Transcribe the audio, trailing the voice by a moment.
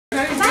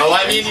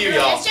me and you,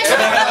 y'all.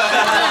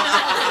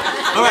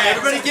 Alright,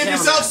 everybody give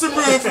yourself some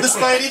room for the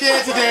Spidey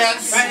Dancy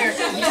Dance.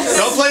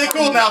 Don't play it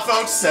cool now,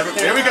 folks.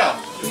 Here we go.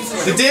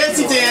 The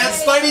Dancy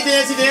Dance, Spidey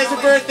Dancy Dance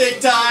for birthday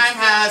time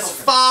has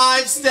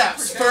 5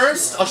 steps.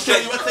 First, I'll show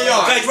you what they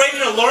are. You guys ready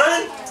to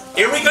learn?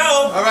 Here we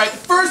go. Alright, the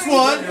first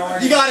one,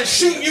 you gotta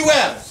shoot your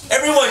web.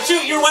 Everyone,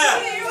 shoot your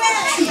web.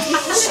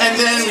 And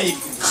then we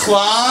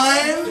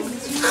climb,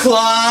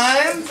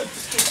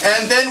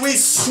 and then we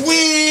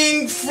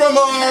swing from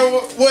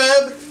our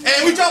web,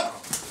 and we jump.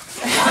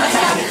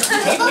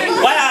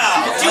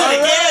 Wow! Do it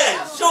again!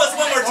 Show us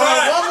one more time!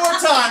 Alright, one more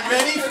time.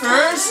 Ready?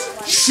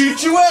 First,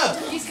 shoot your web.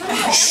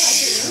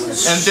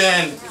 And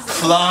then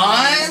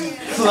climb,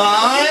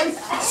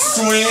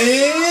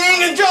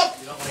 swing, and jump.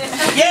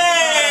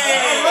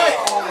 Yay! Alright,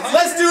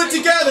 let's do it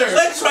together.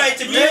 Let's try it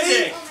to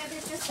music.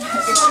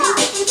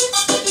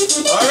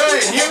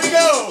 Alright, here we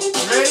go.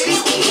 Ready?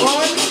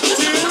 1,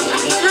 2,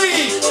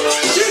 3.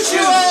 Shoot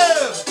your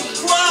web.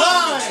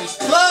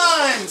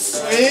 Climb,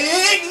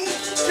 swing,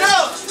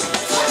 jump.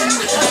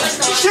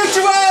 Shoot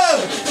your web.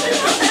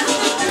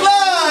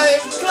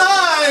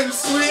 Climb,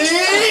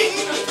 swing,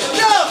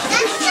 jump.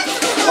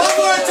 One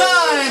more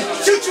time.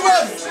 Shoot your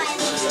web.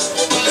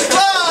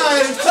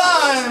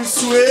 Climb,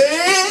 swing.